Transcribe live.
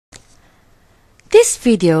This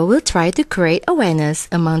video will try to create awareness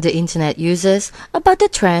among the internet users about the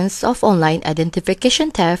trends of online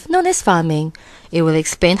identification theft known as pharming. It will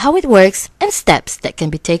explain how it works and steps that can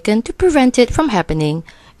be taken to prevent it from happening.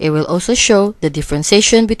 It will also show the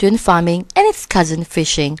differentiation between pharming and its cousin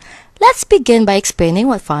phishing. Let's begin by explaining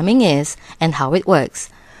what pharming is and how it works.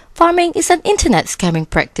 Pharming is an internet scamming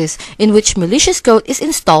practice in which malicious code is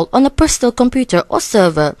installed on a personal computer or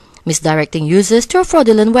server, misdirecting users to a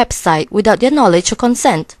fraudulent website without their knowledge or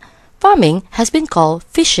consent. Pharming has been called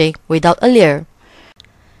phishing without a leer.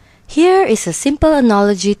 Here is a simple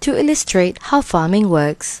analogy to illustrate how pharming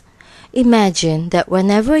works. Imagine that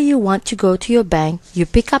whenever you want to go to your bank, you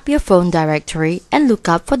pick up your phone directory and look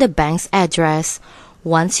up for the bank's address.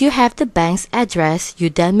 Once you have the bank's address, you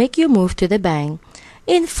then make your move to the bank.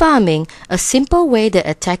 In pharming, a simple way that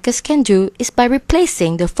attackers can do is by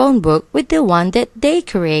replacing the phone book with the one that they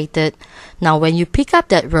created. Now when you pick up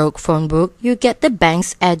that rogue phone book, you get the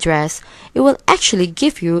bank's address. It will actually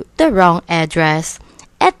give you the wrong address.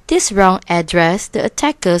 At this wrong address, the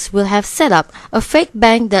attackers will have set up a fake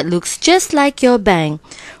bank that looks just like your bank.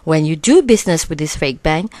 When you do business with this fake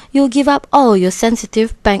bank, you'll give up all your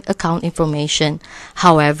sensitive bank account information.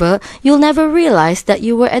 However, you'll never realize that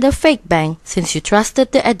you were at a fake bank since you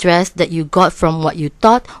trusted the address that you got from what you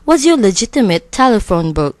thought was your legitimate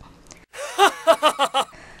telephone book.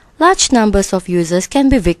 Large numbers of users can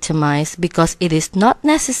be victimized because it is not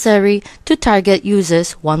necessary to target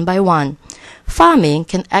users one by one. Pharming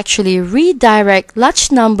can actually redirect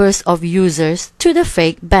large numbers of users to the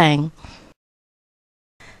fake bank.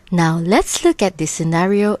 Now let's look at this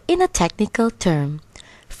scenario in a technical term.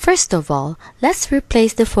 First of all, let's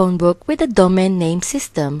replace the phone book with a domain name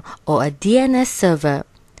system or a DNS server.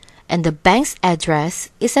 And the bank's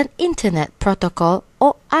address is an Internet Protocol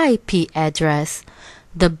or IP address.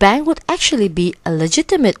 The bank would actually be a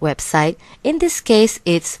legitimate website. In this case,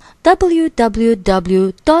 it's www.nice.com.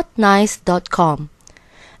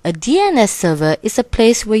 A DNS server is a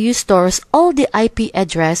place where you store all the IP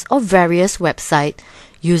address of various websites.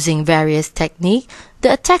 Using various techniques,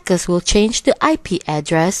 the attackers will change the IP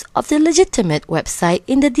address of the legitimate website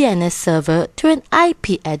in the DNS server to an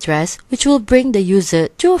IP address which will bring the user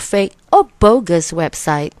to a fake or bogus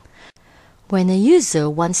website. When a user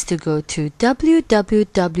wants to go to www.nice.com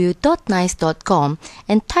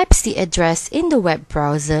and types the address in the web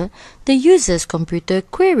browser, the user's computer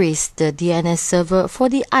queries the DNS server for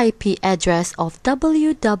the IP address of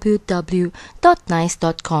www.nice.com.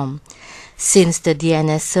 Since the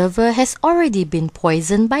DNS server has already been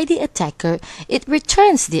poisoned by the attacker, it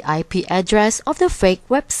returns the IP address of the fake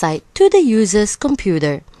website to the user's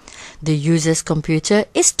computer. The user's computer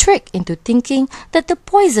is tricked into thinking that the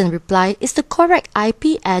poisoned reply is the correct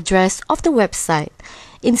IP address of the website.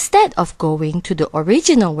 Instead of going to the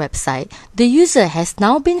original website, the user has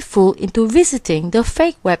now been fooled into visiting the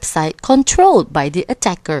fake website controlled by the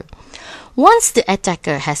attacker. Once the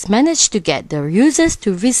attacker has managed to get the users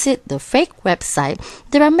to visit the fake website,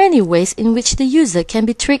 there are many ways in which the user can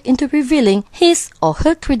be tricked into revealing his or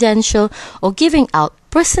her credential or giving out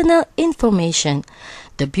personal information.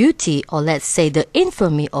 The beauty, or let's say the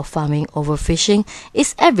infamy of pharming over phishing,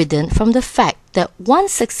 is evident from the fact that one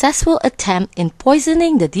successful attempt in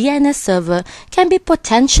poisoning the DNS server can be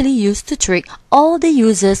potentially used to trick all the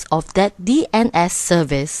users of that DNS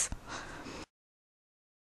service.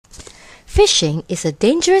 Phishing is a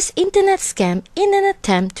dangerous internet scam in an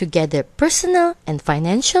attempt to gather personal and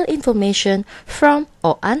financial information from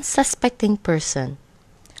an unsuspecting person.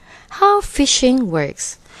 How phishing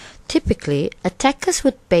works. Typically, attackers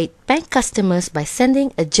would bait bank customers by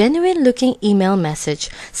sending a genuine-looking email message,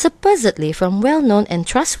 supposedly from well-known and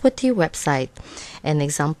trustworthy website. An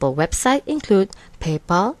example website include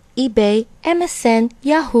PayPal, eBay, MSN,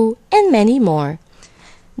 Yahoo, and many more.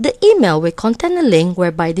 The email will contain a link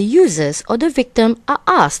whereby the users or the victim are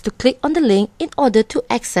asked to click on the link in order to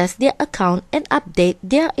access their account and update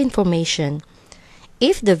their information.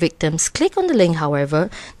 If the victims click on the link, however,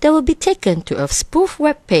 they will be taken to a spoof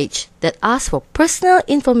web page that asks for personal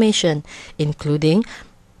information, including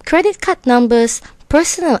credit card numbers,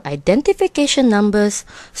 personal identification numbers,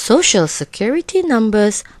 social security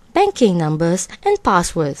numbers, banking numbers, and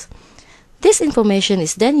passwords. This information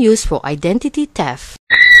is then used for identity theft.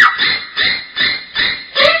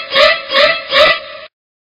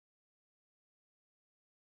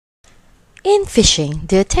 In phishing,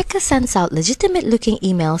 the attacker sends out legitimate-looking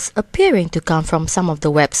emails appearing to come from some of the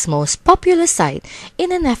web's most popular sites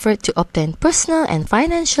in an effort to obtain personal and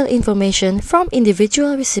financial information from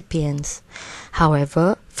individual recipients.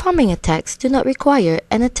 However, pharming attacks do not require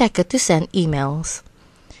an attacker to send emails.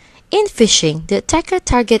 In phishing, the attacker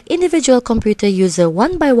targets individual computer user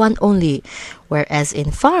one by one only, whereas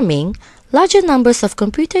in Pharming, larger numbers of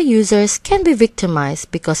computer users can be victimized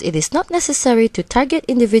because it is not necessary to target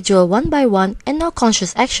individual one by one and no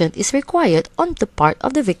conscious action is required on the part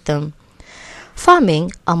of the victim.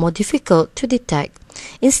 Pharming are more difficult to detect.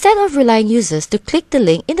 Instead of relying users to click the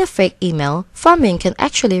link in the fake email, Pharming can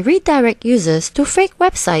actually redirect users to fake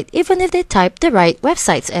website even if they type the right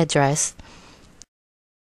website's address.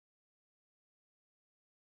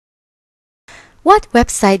 What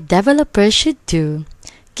website developers should do?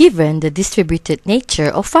 Given the distributed nature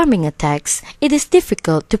of Pharming attacks, it is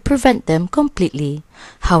difficult to prevent them completely.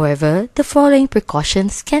 However, the following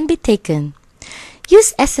precautions can be taken.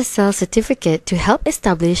 Use SSL certificate to help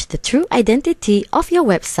establish the true identity of your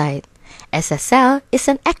website. SSL is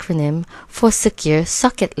an acronym for Secure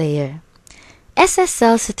Socket Layer.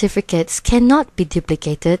 SSL certificates cannot be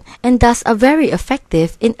duplicated and thus are very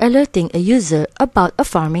effective in alerting a user about a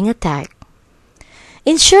Pharming attack.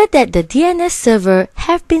 Ensure that the DNS server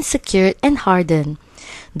have been secured and hardened.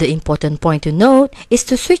 The important point to note is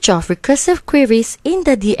to switch off recursive queries in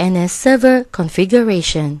the DNS server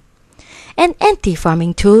configuration. An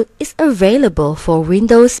anti-Pharming tool is available for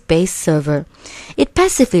Windows-based server. It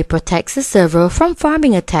passively protects the server from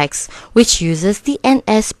Pharming attacks, which uses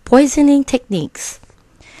DNS poisoning techniques.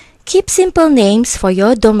 Keep simple names for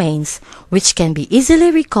your domains, which can be easily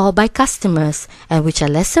recalled by customers and which are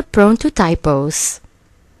lesser prone to typos.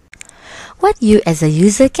 What you as a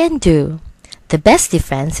user can do. The best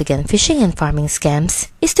defense against phishing and Pharming scams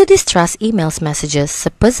is to distrust emails messages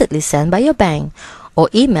supposedly sent by your bank or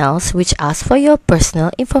emails which ask for your personal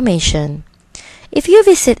information. If you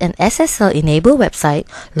visit an SSL-enabled website,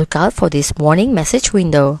 look out for this warning message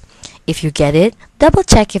window. If you get it,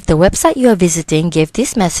 double-check if the website you are visiting gave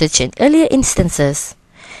this message in earlier instances.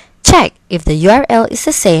 Check if the URL is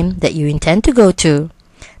the same that you intend to go to.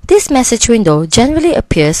 This message window generally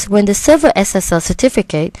appears when the server SSL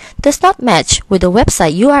certificate does not match with the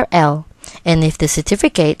website URL and if the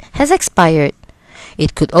certificate has expired.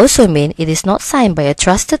 It could also mean it is not signed by a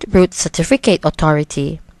trusted root certificate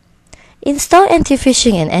authority. Install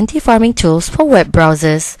anti-phishing and anti-Pharming tools for web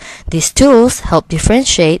browsers. These tools help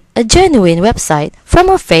differentiate a genuine website from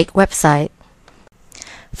a fake website.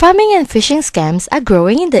 Pharming and phishing scams are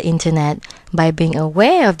growing in the internet. By being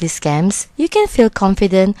aware of these scams, you can feel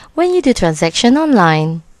confident when you do transactions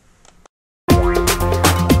online.